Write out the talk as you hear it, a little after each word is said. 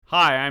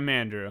Hi, I'm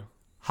Andrew,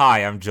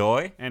 Hi, I'm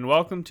Joy. and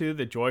welcome to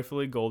the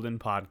Joyfully Golden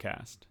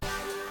podcast.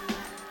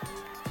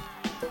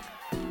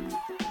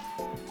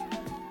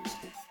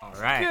 All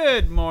right.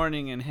 Good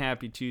morning and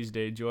happy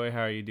Tuesday, Joy.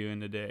 How are you doing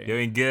today?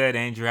 Doing good,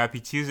 Andrew. Happy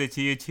Tuesday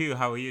to you too.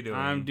 How are you doing?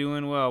 I'm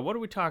doing well. What are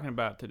we talking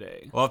about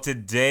today? Well,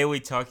 today we're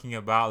talking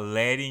about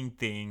letting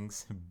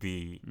things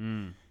be.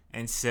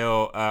 And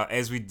so,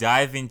 as we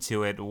dive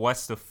into it,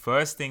 what's the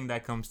first thing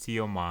that comes to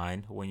your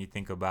mind when you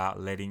think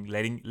about letting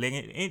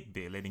it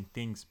be, letting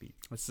things be?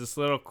 It's this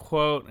little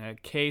quote,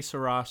 que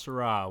sera,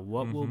 sera.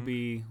 What will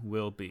be,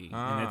 will be.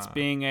 And it's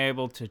being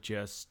able to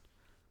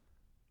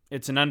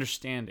it's an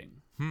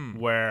understanding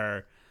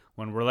where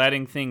when we're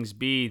letting things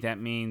be, that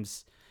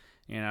means,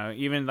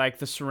 even like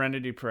the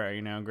serenity prayer,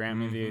 grant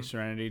me the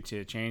serenity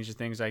to change the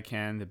things I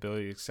can, the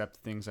ability to accept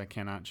the things I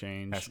cannot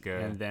change. That's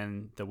good. And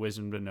then the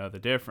wisdom to know the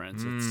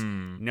difference. It's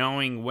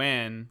knowing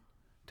when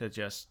to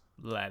just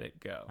let it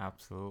go.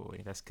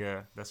 Absolutely. That's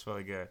good. That's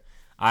really good.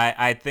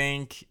 I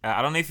think,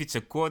 I don't know if it's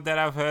a quote that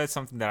I've heard,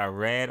 something that I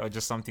read, or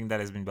just something that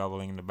has been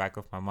bubbling in the back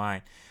of my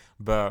mind.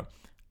 But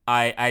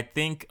I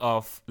think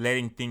of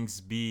letting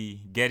things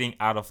be, getting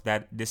out of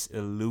this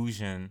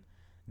illusion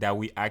that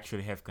we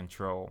actually have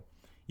control.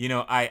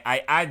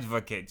 I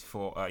advocate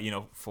for,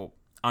 for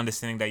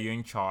understanding that you're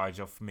in charge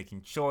of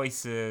making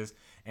choices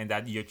and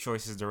that your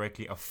choices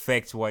directly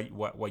affect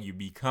what you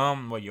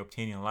become, what you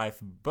obtain in life.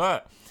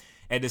 But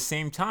at the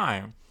same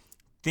time,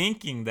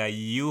 thinking that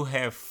you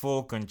have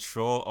full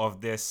control of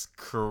this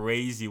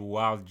crazy,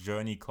 wild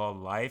journey called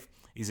life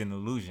is an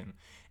illusion.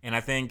 And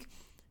I think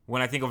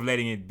when I think of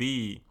letting it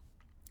be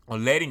or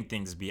letting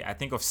things be, I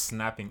think of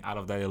snapping out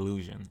of that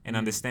illusion and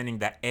understanding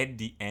that at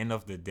the end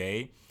of the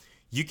day,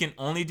 you can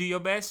only do your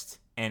best.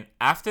 And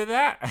after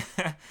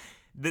that,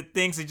 the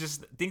things are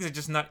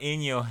just not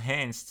in your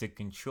hands to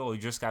control. You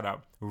just gotta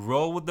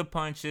roll with the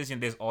punches.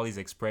 There's all these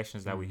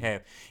expressions that we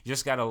have. You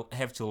just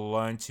have to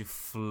learn to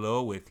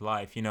flow with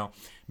life.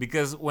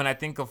 Because when I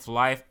think of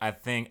life, I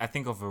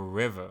think of a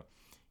river.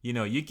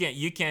 You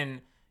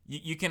can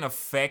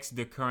affect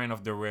the current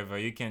of the river.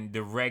 You can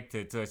direct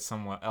it to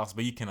somewhere else,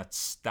 but you cannot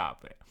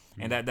stop it.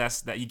 And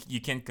that's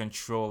you can't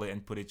control it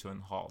and put it to a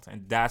halt.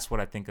 And that's what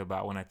I think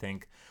about when I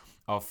think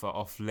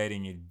of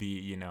letting it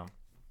be.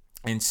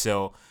 And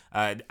so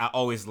I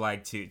always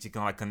like to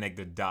kind of connect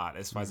the dot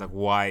as far as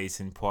why it's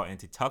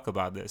important to talk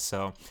about this.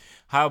 So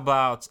how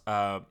about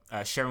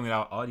sharing with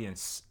our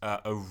audience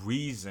a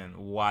reason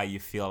why you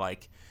feel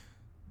like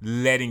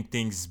letting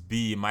things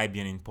be might be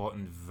an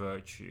important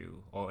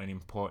virtue or an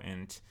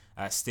important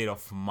state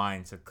of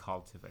mind to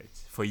cultivate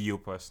for you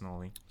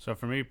personally? So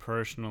for me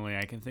personally,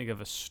 I can think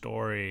of a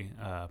story,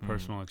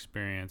 personal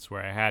experience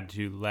where I had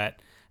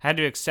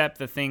to accept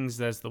the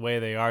things as the way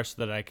they are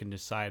so that I can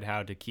decide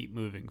how to keep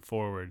moving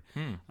forward.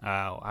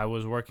 I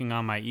was working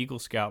on my Eagle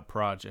Scout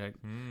project.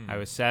 I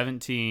was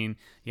 17.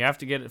 You have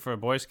to get it for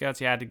Boy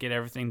Scouts. You had to get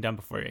everything done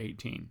before you're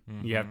 18.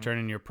 You have to turn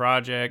in your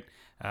project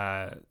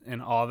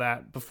and all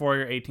that before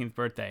your 18th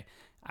birthday.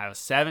 I was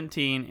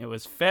 17. It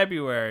was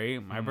February.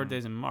 My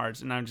birthday's in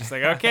March. And I'm just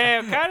like, okay,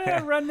 I'm kind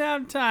of run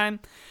down time.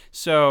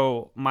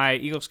 So my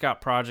Eagle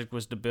Scout project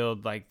was to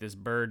build like this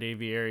bird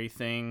aviary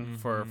thing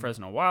for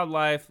Fresno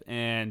Wildlife.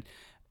 And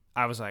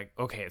I was like,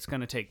 okay, it's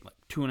going to take like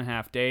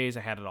 2.5 days.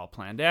 I had it all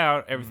planned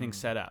out. Everything's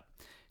set up.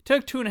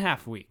 Took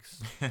 2.5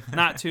 weeks,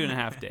 not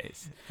 2.5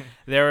 days.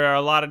 There are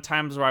a lot of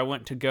times where I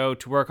went to go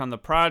to work on the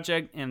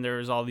project, and there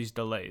was all these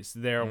delays.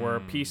 There were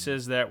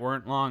pieces that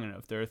weren't long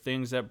enough. There were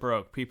things that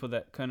broke, people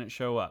that couldn't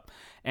show up.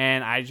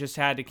 And I just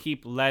had to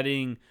keep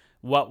letting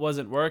what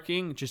wasn't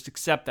working, just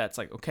accept that. It's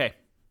like, okay,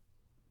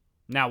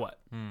 now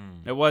what?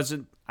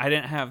 I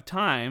didn't have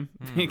time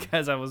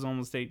because I was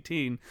almost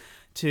 18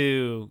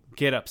 to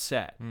get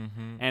upset.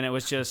 And it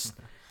was just...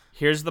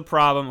 Here's the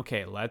problem.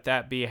 Okay, let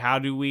that be. How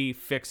do we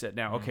fix it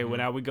now? Okay, well,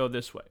 now we go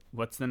this way.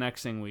 What's the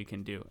next thing we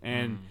can do?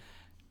 And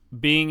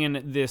being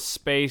in this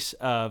space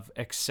of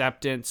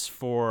acceptance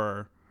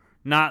for,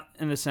 not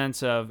in the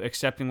sense of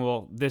accepting,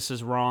 well, this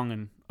is wrong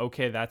and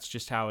okay, that's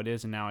just how it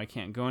is and now I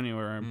can't go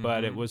anywhere.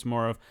 But it was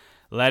more of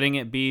letting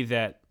it be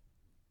that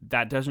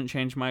doesn't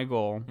change my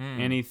goal.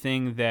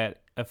 Anything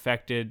that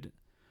affected,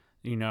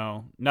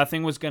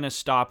 nothing was going to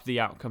stop the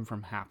outcome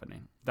from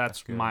happening.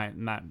 That's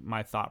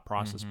my thought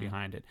process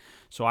behind it.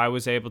 So I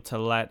was able to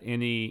let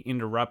any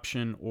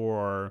interruption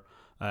or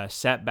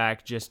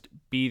setback just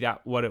be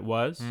that what it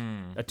was,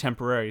 a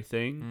temporary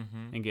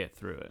thing, and get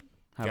through it.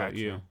 How about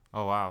you?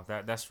 Oh wow,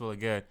 that's really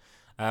good.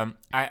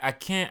 I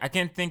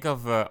can't think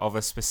of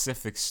a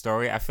specific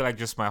story. I feel like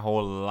just my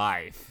whole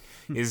life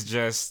is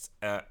just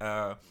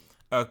a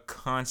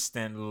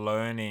constant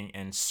learning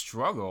and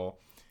struggle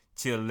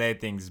to let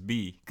things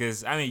be.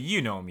 Because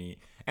you know me.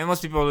 And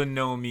most people who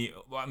know me,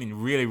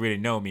 really, really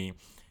know me,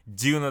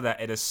 do know that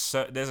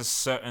there's a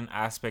certain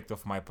aspect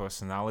of my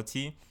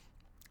personality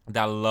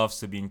that loves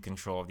to be in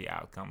control of the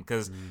outcome.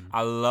 Because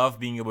I love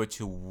being able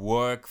to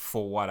work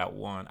for what I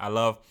want. I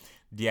love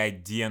the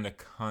idea and the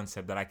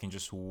concept that I can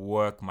just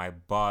work my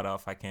butt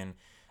off. I can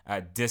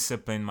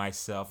discipline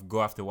myself,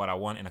 go after what I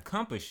want, and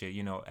accomplish it.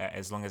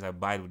 As long as I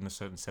abide within a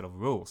certain set of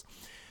rules.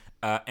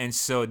 And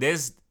so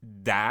there's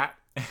that.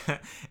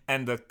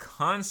 And the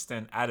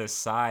constant other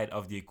side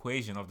of the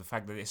equation of the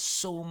fact that there's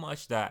so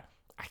much that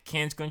I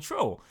can't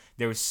control.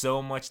 There is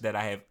so much that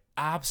I have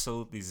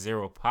absolutely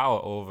zero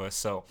power over.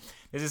 So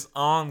there's this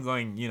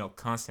ongoing,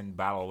 constant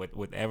battle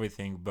with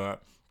everything.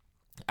 But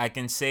I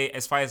can say,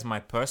 as far as my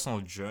personal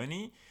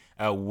journey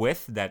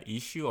with that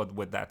issue or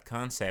with that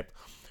concept,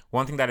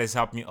 one thing that has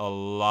helped me a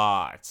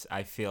lot,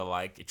 I feel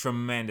like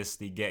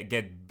tremendously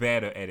get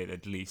better at it,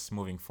 at least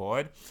moving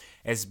forward,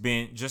 has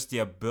been just the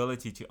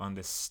ability to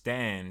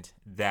understand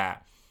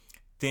that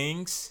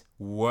things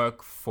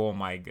work for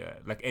my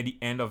good. Like at the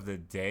end of the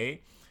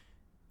day,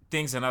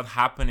 things are not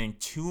happening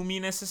to me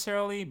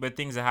necessarily, but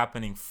things are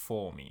happening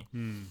for me.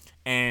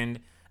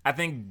 And I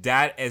think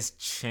that has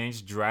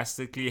changed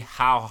drastically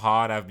how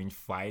hard I've been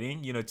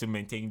fighting, to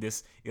maintain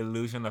this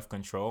illusion of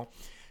control.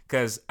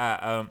 Because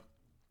I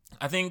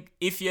think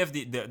if you have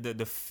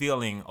the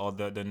feeling or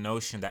the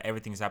notion that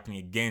everything's happening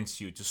against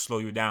you to slow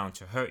you down,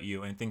 to hurt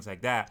you, and things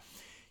like that,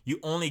 you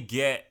only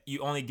keep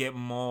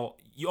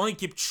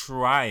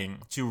trying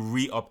to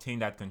re-obtain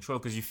that control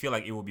because you feel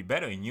like it will be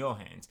better in your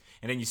hands,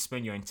 and then you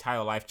spend your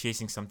entire life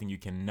chasing something you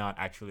cannot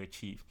actually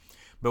achieve.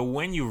 But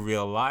when you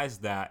realize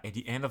that at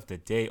the end of the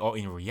day, or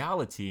in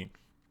reality,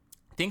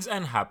 things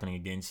aren't happening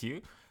against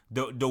you,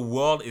 the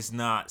world is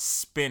not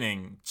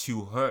spinning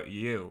to hurt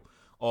you,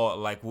 or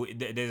like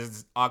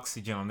there's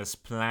oxygen on this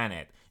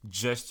planet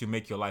just to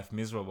make your life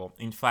miserable.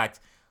 In fact,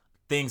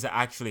 things are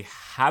actually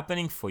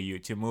happening for you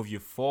to move you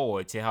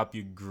forward, to help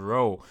you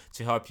grow,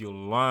 to help you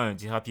learn,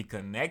 to help you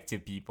connect to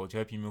people, to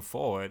help you move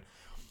forward.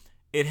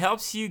 It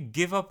helps you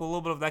give up a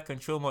little bit of that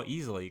control more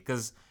easily,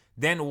 because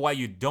then what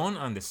you don't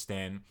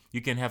understand,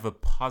 you can have a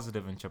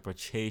positive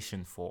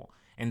interpretation for,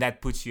 and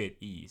that puts you at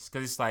ease.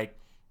 Because it's like,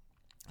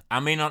 I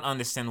may not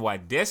understand why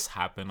this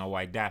happened or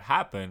why that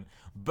happened,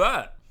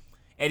 but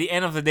at the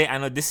end of the day, I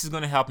know this is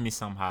going to help me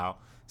somehow.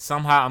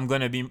 Somehow I'm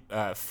going to be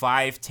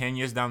 5-10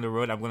 years down the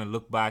road, I'm going to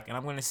look back and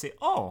I'm going to say,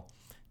 oh,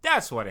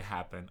 that's what it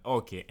happened.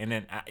 Okay. And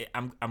then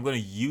I'm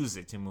going to use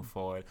it to move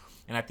forward.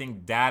 And I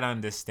think that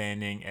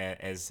understanding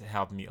has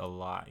helped me a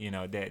lot.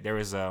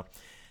 There's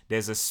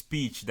a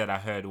speech that I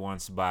heard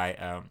once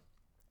by,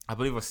 I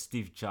believe it was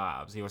Steve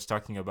Jobs. He was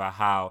talking about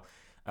how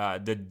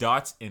the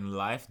dots in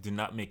life do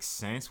not make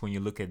sense when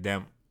you look at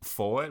them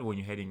forward, when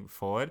you're heading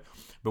forward,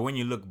 but when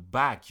you look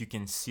back, you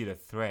can see the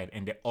thread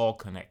and they all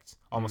connect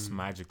almost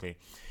magically.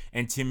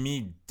 And to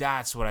me,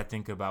 that's what I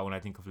think about when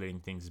I think of letting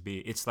things be.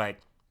 It's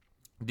like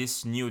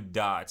this new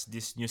dots,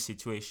 this new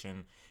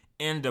situation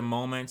in the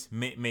moment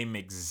may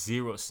make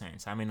zero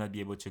sense. I may not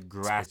be able to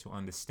grasp, to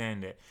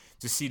understand it,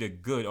 to see the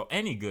good or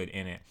any good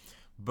in it,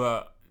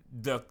 but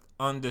the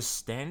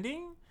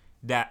understanding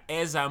that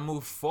as I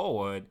move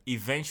forward,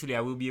 eventually I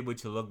will be able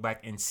to look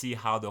back and see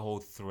how the whole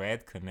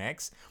thread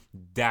connects.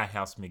 That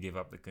helps me give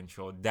up the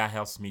control. That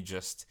helps me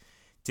just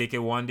take it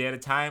one day at a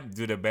time,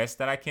 do the best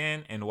that I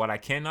can, and what I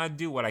cannot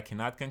do, what I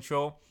cannot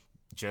control,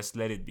 just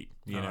let it be,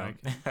 you know?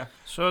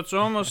 So it's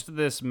almost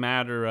this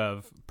matter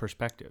of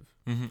perspective.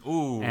 Mm-hmm.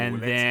 Ooh,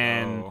 and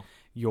then go.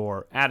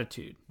 Your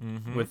attitude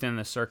within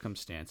the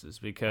circumstances,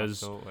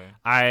 because Absolutely.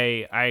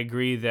 I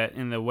agree that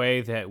in the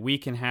way that we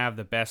can have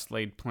the best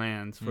laid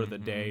plans for the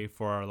day,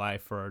 for our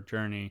life, for our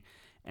journey,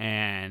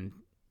 and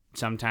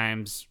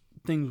sometimes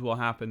things will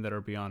happen that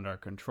are beyond our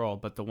control,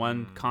 but the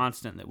one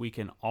constant that we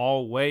can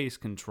always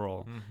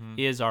control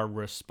is our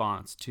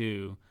response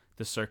to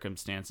the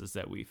circumstances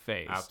that we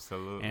face.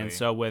 Absolutely. And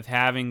so with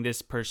having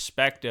this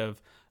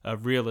perspective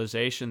of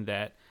realization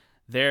that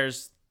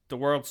the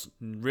world's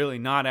really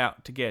not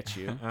out to get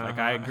you. Like,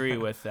 I agree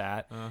with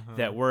that,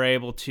 that we're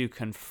able to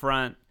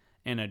confront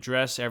and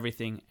address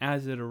everything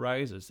as it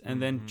arises. And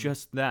then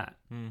just that.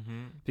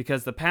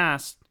 Because the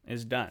past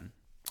is done.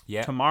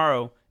 Yeah.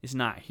 Tomorrow is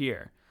not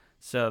here.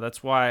 So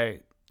that's why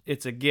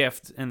it's a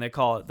gift and they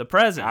call it the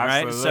present,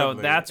 Absolutely. right? So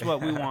that's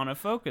what we want to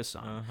focus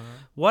on.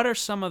 What are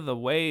some of the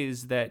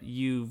ways that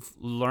you've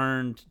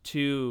learned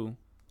to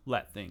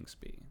let things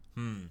be?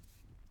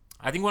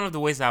 I think one of the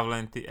ways I've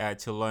learned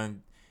to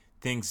learn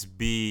things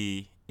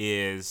be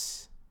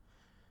is,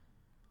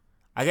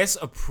 I guess,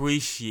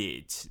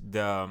 appreciate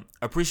the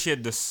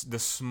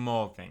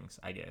small things,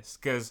 I guess,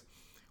 because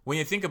when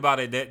you think about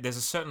it, there's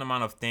a certain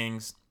amount of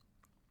things,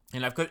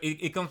 and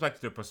it comes back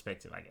to the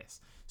perspective, I guess.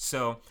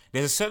 So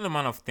there's a certain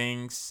amount of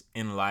things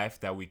in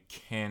life that we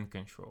can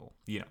control,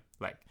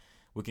 like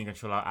we can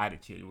control our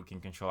attitude, we can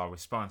control our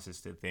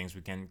responses to things,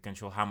 we can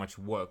control how much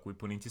work we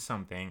put into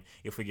something.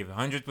 If we give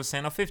 100% or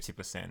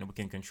 50%, we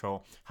can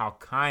control how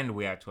kind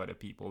we are to other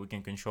people. We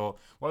can control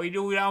what we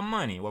do with our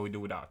money, what we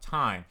do with our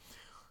time.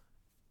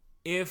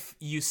 If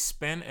you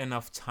spend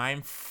enough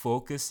time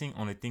focusing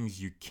on the things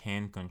you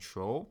can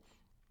control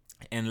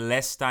and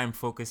less time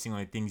focusing on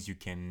the things you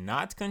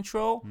cannot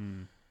control,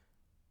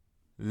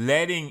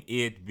 letting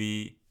it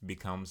be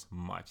becomes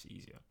much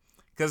easier.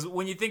 Because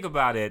when you think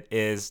about it,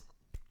 is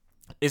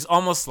it's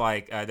almost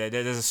like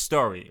there's a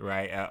story,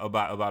 right,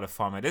 about a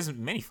farmer. There's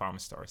many farmer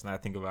stories now I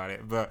think about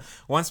it, but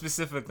one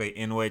specifically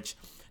in which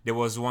there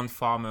was one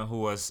farmer who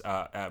was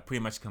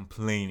pretty much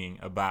complaining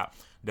about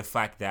the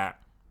fact that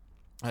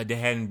there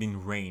hadn't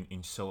been rain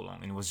in so long,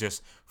 and it was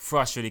just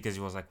frustrated because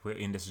he was like, we're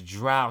in this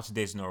drought,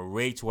 there's no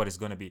rain, what is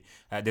going to be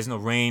there's no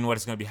rain, what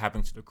is going to be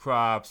happening to the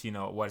crops,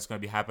 what is going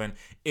to be happening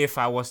if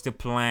I was to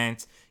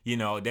plant,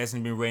 there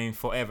hasn't been rain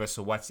forever,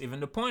 so what's even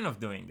the point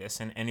of doing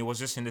this? And it was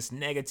just in this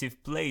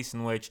negative place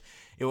in which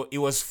it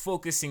was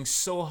focusing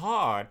so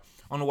hard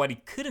on what he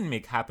couldn't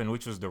make happen,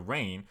 which was the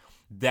rain,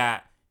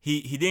 that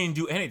he didn't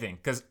do anything,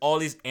 because all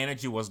his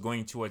energy was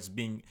going towards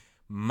being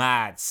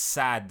mad,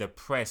 sad,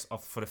 depressed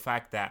for the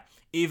fact that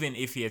even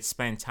if he had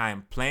spent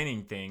time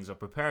planning things or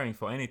preparing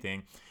for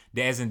anything,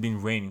 there hasn't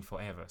been raining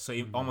forever. So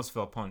it almost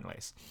felt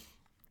pointless.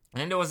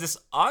 And there was this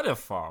other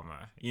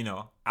farmer,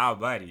 our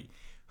buddy,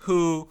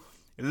 who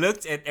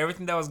looked at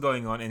everything that was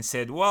going on and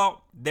said,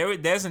 well, there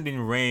hasn't been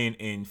rain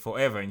in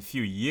forever, in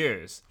few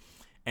years.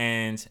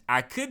 And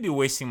I could be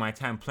wasting my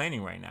time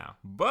planning right now.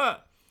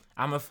 But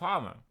I'm a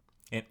farmer,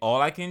 and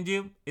all I can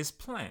do is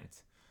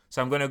plant.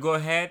 So I'm going to go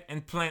ahead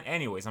and plant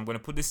anyways. I'm going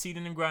to put the seed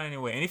in the ground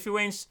anyway. And if it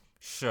rains,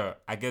 sure,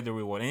 I get the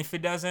reward. And if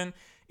it doesn't,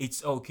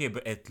 it's okay.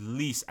 But at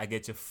least I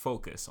get to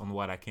focus on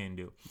what I can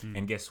do.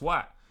 And guess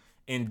what?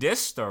 In this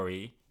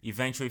story,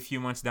 eventually a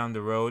few months down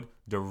the road,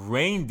 the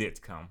rain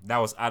did come. That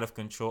was out of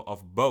control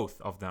of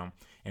both of them.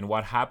 And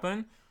what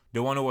happened?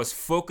 The one who was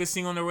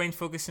focusing on the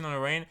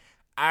rain,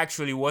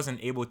 actually wasn't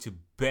able to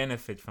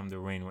benefit from the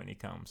rain when it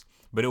comes.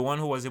 But the one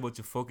who was able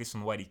to focus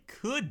on what he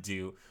could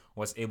do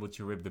was able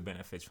to reap the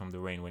benefits from the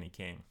rain when it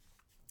came.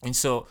 And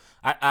so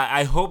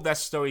I hope that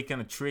story kind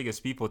of triggers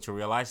people to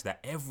realize that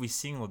every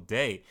single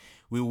day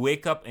we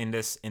wake up in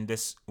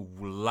this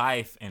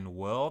life and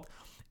world,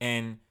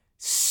 and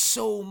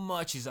so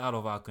much is out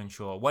of our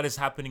control. What is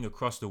happening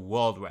across the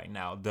world right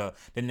now, the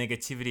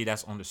negativity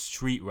that's on the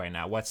street right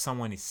now, what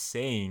someone is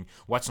saying,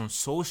 what's on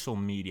social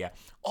media,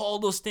 all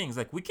those things.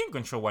 Like, we can't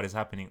control what is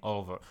happening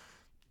all over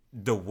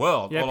the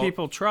world. Yeah,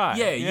 people try.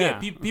 Yeah.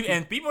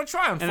 People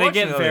try, unfortunately. And they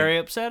get very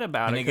upset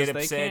about it. They get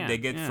upset, they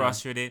get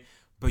frustrated.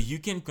 But you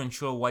can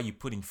control what you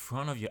put in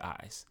front of your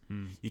eyes.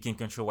 You can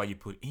control what you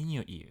put in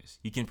your ears.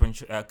 You can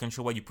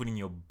control what you put in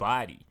your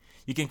body.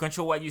 You can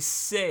control what you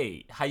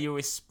say, how you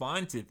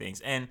respond to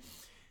things. And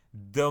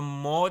the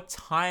more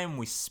time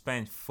we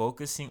spend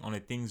focusing on the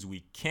things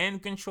we can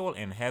control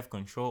and have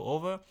control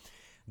over,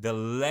 the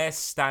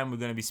less time we're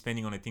going to be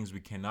spending on the things we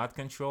cannot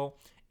control.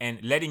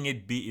 And letting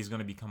it be is going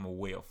to become a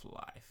way of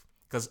life.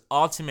 Because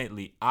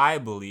ultimately, I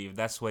believe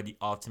that's where the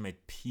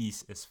ultimate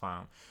peace is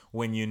found.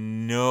 When you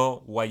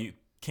know what you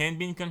can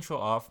be in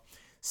control of,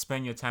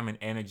 spend your time and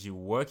energy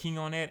working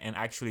on it and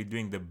actually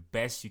doing the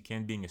best you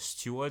can, being a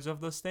steward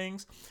of those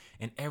things,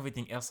 and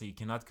everything else that you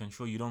cannot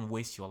control, you don't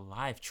waste your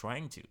life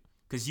trying to,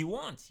 because you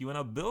were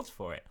not built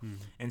for it.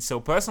 And so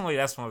personally,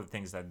 that's one of the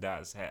things that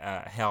does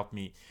help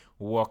me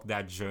walk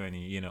that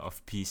journey,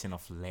 of peace and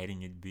of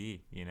letting it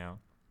be,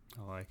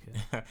 I like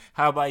it.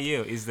 How about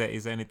you? Is there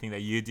anything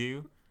that you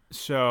do?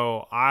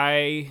 So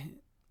I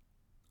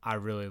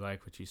really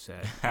like what you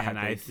said, and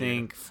I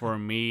think for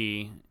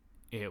me,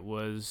 it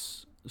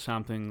was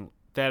something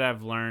that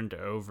I've learned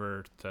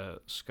over the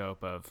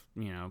scope of,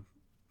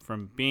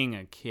 from being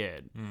a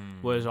kid,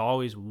 was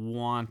always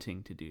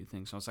wanting to do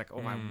things. So I was like,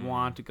 I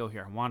want to go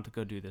here. I want to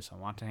go do this. I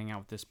want to hang out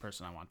with this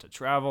person. I want to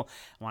travel.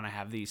 I want to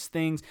have these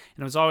things.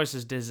 And it was always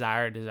this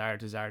desire.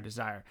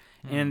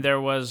 And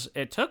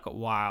it took a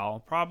while,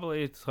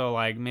 probably till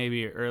like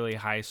maybe early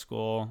high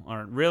school,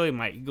 or really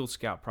my Eagle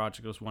Scout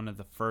project was one of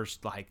the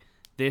first, like,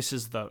 this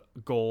is the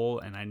goal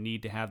and I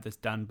need to have this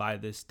done by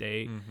this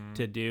date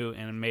to do,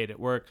 and it made it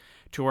work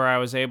to where I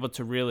was able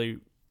to really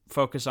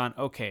focus on,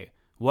 okay,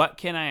 what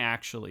can I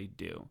actually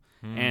do?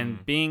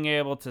 And being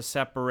able to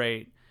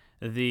separate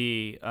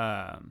the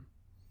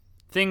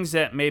things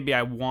that maybe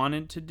I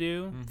wanted to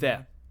do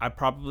that I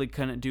probably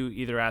couldn't do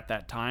either at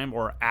that time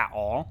or at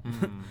all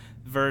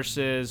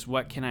versus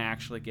what can I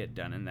actually get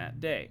done in that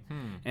day.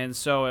 And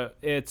so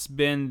it's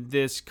been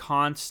this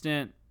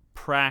constant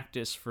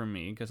practice for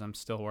me, because I'm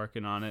still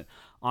working on it,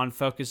 on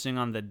focusing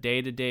on the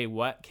day-to-day,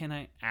 what can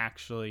I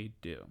actually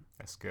do?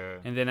 That's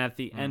good. And then at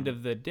the end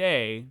of the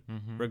day,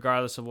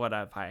 regardless of what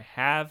I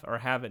have or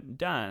haven't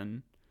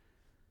done,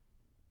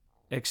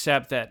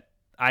 accept that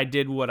I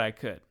did what I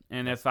could.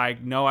 And if I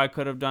know I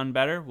could have done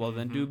better, well,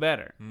 then do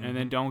better. And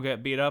then don't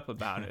get beat up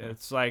about it.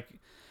 It's like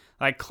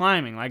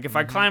climbing. Like, if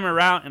I climb a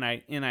route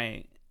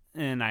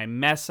and I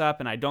mess up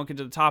and I don't get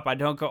to the top, I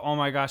don't go, oh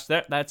my gosh,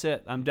 that's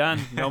it, I'm done,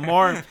 no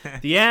more.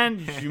 The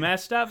end, you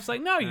messed up. It's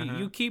like, no,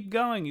 you keep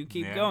going,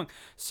 going.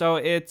 So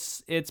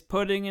it's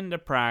putting into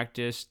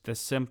practice the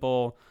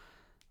simple,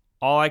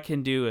 all I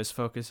can do is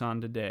focus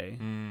on today.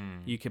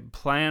 You can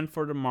plan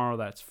for tomorrow,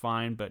 that's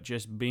fine, but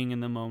just being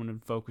in the moment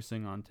and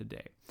focusing on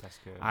today. That's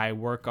good. I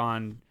work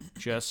on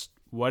just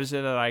what is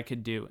it that I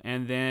could do.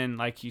 And then,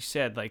 like you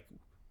said, like,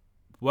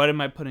 What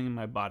am I putting in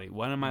my body?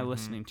 What am I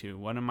listening to?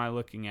 What am I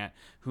looking at?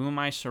 Who am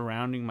I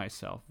surrounding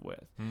myself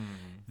with?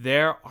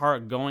 There are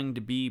going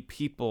to be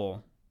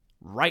people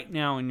right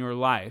now in your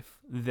life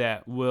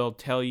that will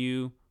tell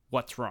you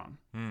what's wrong.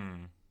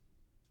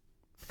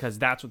 Because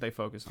that's what they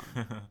focus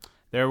on.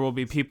 There will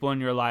be people in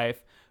your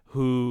life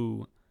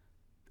who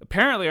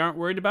apparently aren't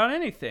worried about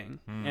anything.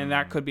 And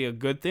that could be a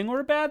good thing or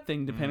a bad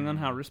thing, depending on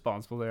how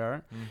responsible they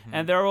are.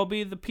 And there will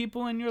be the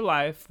people in your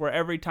life where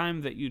every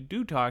time that you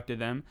do talk to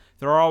them,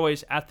 they're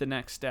always at the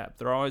next step.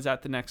 They're always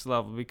at the next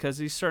level, because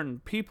these certain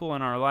people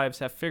in our lives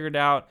have figured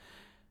out,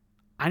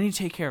 I need to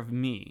take care of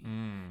me.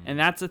 And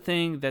that's the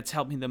thing that's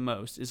helped me the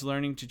most, is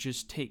learning to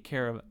just take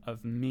care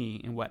of me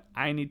and what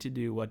I need to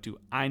do. What do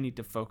I need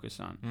to focus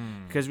on?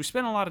 Because we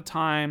spend a lot of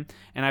time,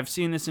 and I've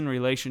seen this in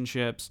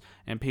relationships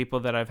and people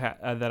that I've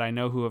had, that I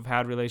know who have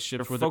had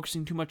relationships where they're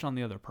focusing too much on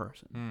the other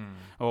person.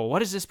 Oh,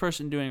 what is this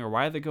person doing? Or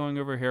why are they going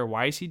over here?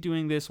 Why is he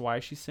doing this? Why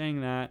is she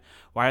saying that?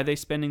 Why are they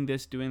spending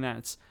this, doing that?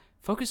 It's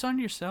focus on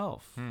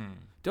yourself.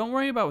 Don't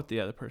worry about what the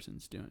other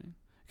person's doing,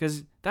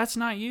 because that's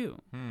not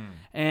you.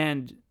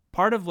 And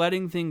part of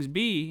letting things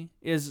be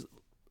is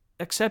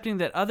accepting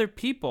that other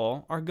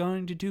people are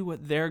going to do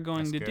what they're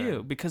going to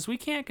do, because we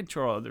can't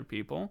control other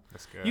people.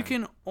 You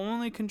can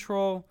only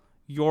control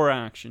your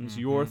actions,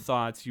 your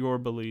thoughts, your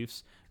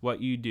beliefs,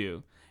 what you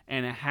do.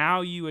 And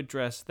how you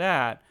address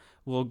that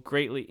will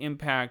greatly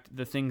impact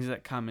the things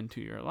that come into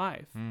your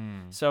life.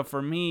 So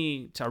for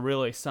me, to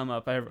really sum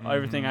up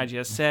everything I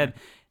just said,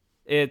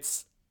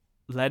 it's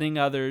letting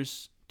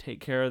others take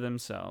care of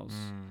themselves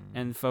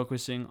and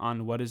focusing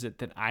on what is it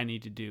that I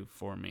need to do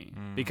for me.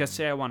 Because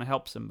say I want to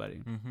help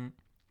somebody,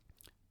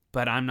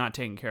 but I'm not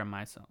taking care of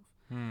myself.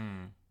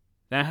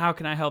 Then how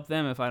can I help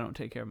them if I don't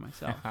take care of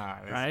myself?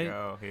 Right?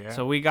 Yeah.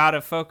 So we got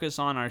to focus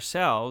on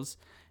ourselves,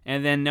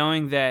 and then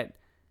knowing that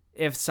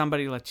if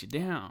somebody lets you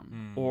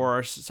down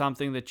or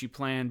something that you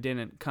planned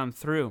didn't come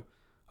through,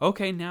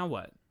 okay, now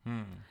what?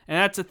 And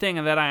that's the thing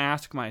that I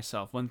ask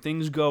myself. When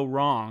things go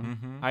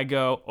wrong, I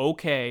go,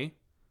 okay,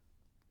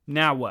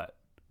 now what?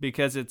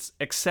 Because it's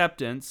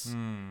acceptance,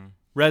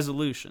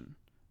 resolution.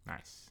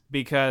 Nice.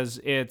 Because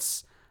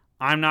it's,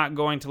 I'm not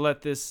going to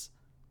let this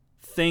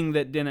thing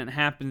that didn't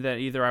happen that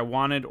either I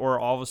wanted or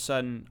all of a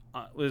sudden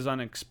was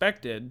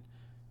unexpected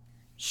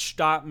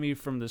stop me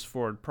from this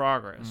forward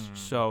progress.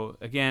 So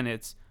again,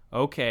 it's,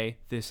 okay,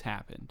 this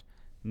happened.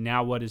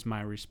 Now what is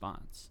my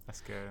response?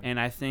 That's good. And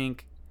I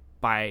think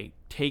by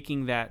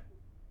taking that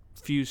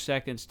few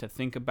seconds to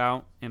think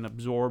about and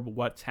absorb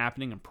what's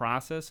happening and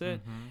process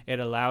it, it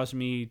allows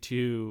me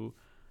to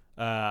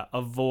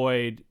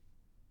avoid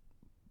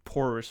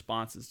poor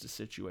responses to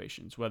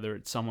situations, whether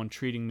it's someone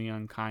treating me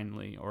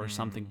unkindly or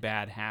something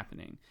bad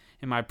happening.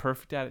 Am I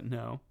perfect at it?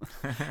 No.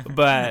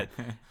 But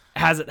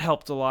has it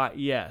helped a lot?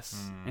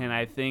 Yes. And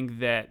I think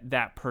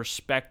that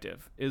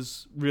perspective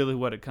is really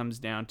what it comes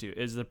down to,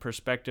 is the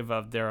perspective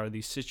of there are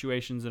these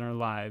situations in our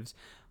lives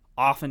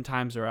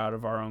oftentimes are out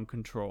of our own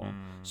control.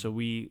 So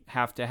we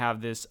have to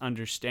have this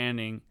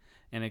understanding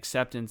and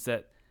acceptance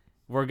that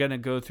we're going to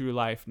go through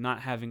life not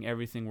having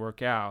everything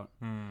work out,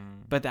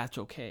 but that's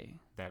okay.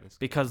 That is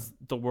because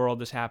the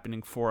world is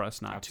happening for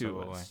us, not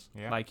Absolutely. to us,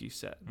 Yeah. like you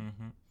said.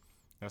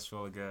 That's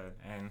really good.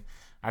 And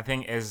I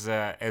think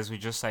as we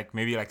just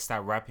maybe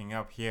start wrapping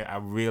up here, I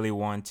really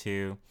want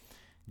to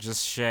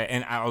just share,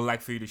 and I would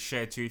like for you to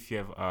share too, if you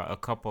have a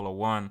couple of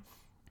one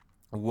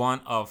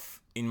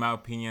of, in my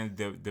opinion,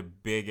 the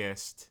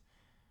biggest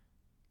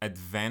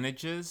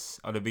advantages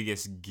or the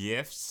biggest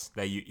gifts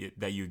that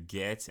you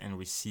get and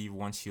receive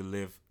once you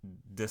live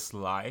this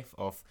life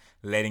of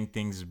letting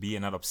things be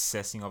and not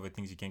obsessing over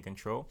things you can't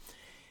control,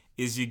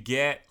 is you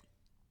get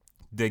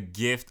the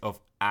gift of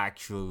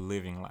actual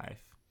living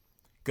life.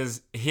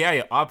 Because here are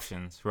your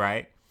options,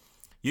 right?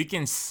 You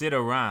can sit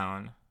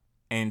around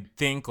and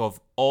think of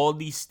all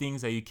these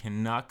things that you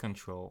cannot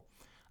control,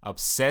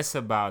 obsess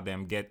about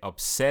them, get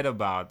upset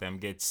about them,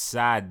 get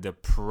sad,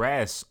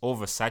 depressed,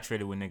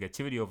 oversaturated with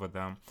negativity over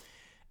them,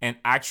 and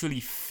actually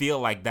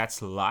feel like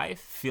that's life,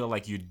 feel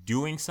like you're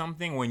doing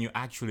something when you're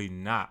actually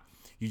not.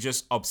 You're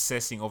just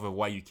obsessing over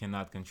what you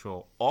cannot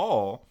control.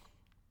 Or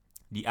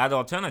the other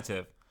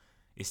alternative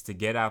is to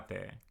get out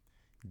there,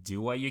 do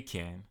what you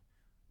can,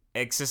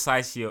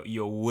 exercise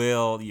your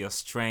will, your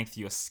strength,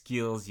 your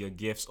skills, your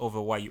gifts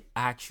over what you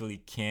actually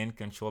can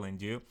control and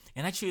do,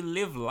 and actually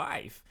live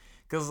life.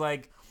 Because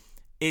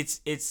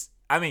it's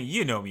I mean,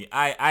 you know me,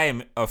 I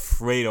am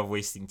afraid of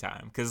wasting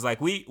time, because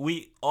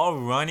we are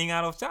running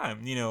out of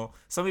time.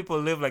 Some people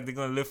live like they're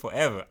gonna live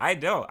forever. I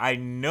know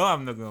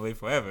I'm not gonna live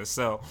forever.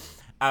 So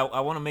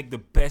I want to make the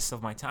best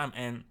of my time,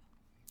 and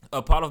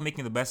a part of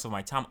making the best of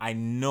my time, I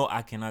know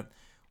I cannot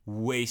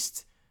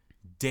waste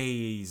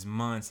days,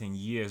 months, and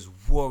years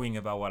worrying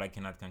about what I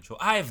cannot control.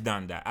 I have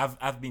done that.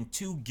 I've been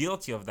too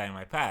guilty of that in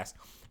my past,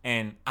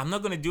 and I'm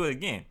not gonna do it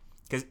again,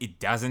 because it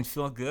doesn't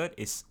feel good.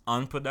 It's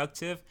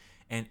unproductive,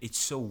 and it's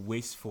so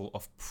wasteful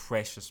of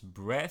precious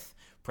breath,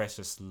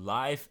 precious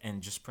life,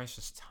 and just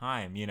precious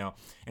time, you know.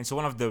 And so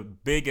one of the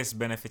biggest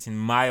benefits, in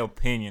my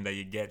opinion, that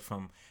you get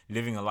from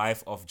living a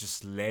life of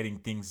just letting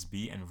things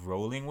be and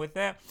rolling with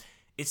that,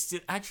 it's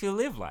to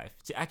actually live life,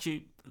 to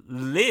actually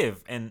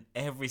live, and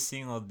every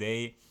single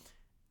day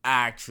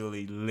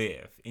actually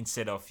live,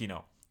 instead of, you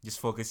know, just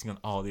focusing on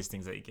all these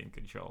things that you can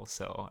control.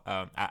 So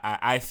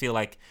I feel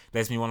like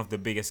that's been one of the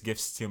biggest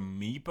gifts to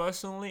me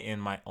personally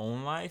in my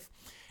own life.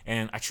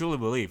 And I truly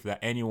believe that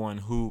anyone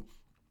who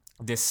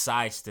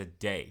decides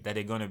today that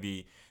they're gonna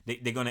be,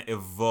 they're gonna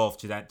evolve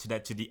to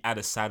the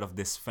other side of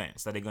this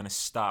fence, that they're gonna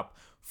stop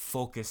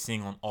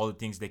focusing on all the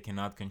things they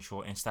cannot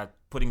control and start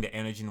putting the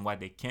energy in what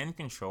they can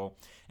control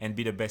and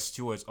be the best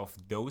stewards of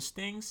those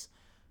things,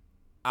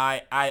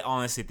 I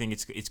honestly think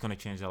it's gonna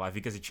change their life,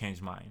 because it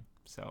changed mine.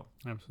 So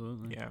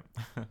absolutely, yeah.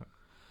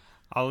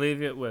 I'll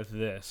leave it with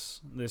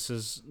this.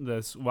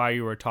 This while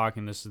you were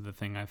talking, this is the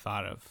thing I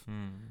thought of.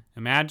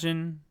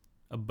 Imagine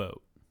a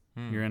boat.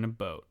 You're in a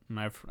boat,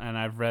 and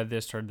I've read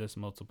this, heard this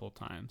multiple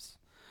times.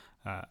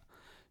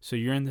 So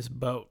you're in this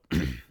boat,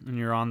 and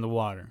you're on the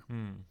water,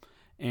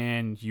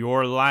 and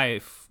your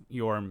life,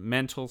 your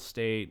mental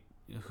state,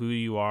 who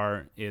you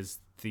are, is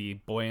the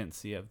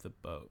buoyancy of the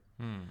boat.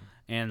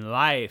 And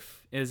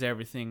life is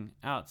everything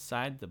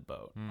outside the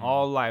boat.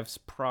 All life's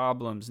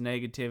problems,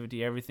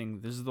 negativity,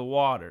 everything. This is the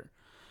water.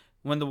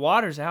 When the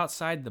water's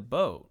outside the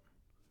boat,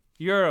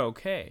 you're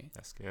okay.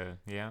 That's good.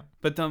 Yeah.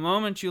 But the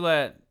moment you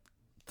let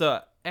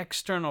the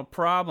external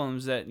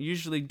problems that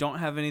usually don't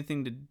have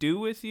anything to do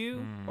with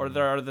you, or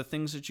there are the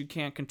things that you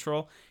can't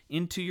control,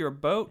 into your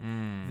boat,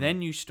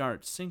 then you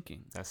start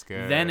sinking. That's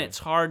good. Then it's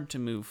hard to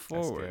move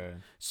forward. That's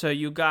good. So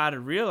you got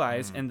to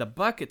realize, and the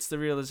bucket's the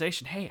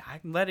realization, hey,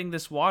 I'm letting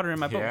this water in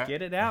my boat.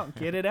 Get it out,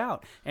 get it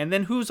out. And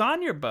then who's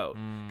on your boat?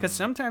 Because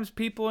sometimes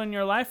people in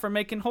your life are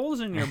making holes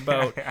in your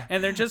boat,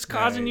 and they're just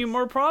causing you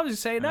more problems. You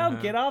say, no,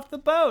 get off the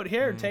boat.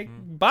 Here,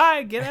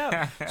 bye, get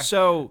out.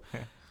 So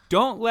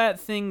don't let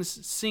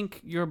things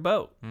sink your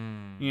boat.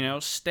 You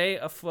know, stay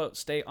afloat,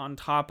 stay on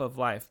top of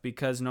life,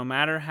 because no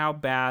matter how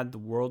bad the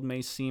world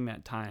may seem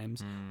at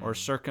times, or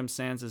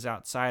circumstances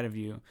outside of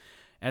you,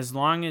 as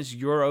long as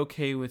you're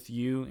okay with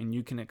you and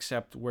you can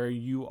accept where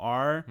you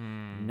are,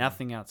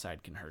 nothing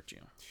outside can hurt you.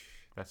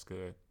 That's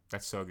good.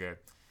 That's so good.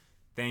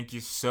 Thank you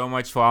so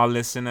much for our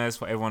listeners,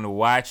 for everyone who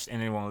watched and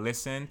everyone who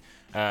listened.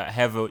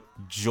 Have a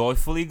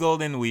joyfully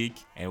golden week,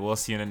 and we'll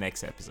see you in the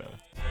next episode.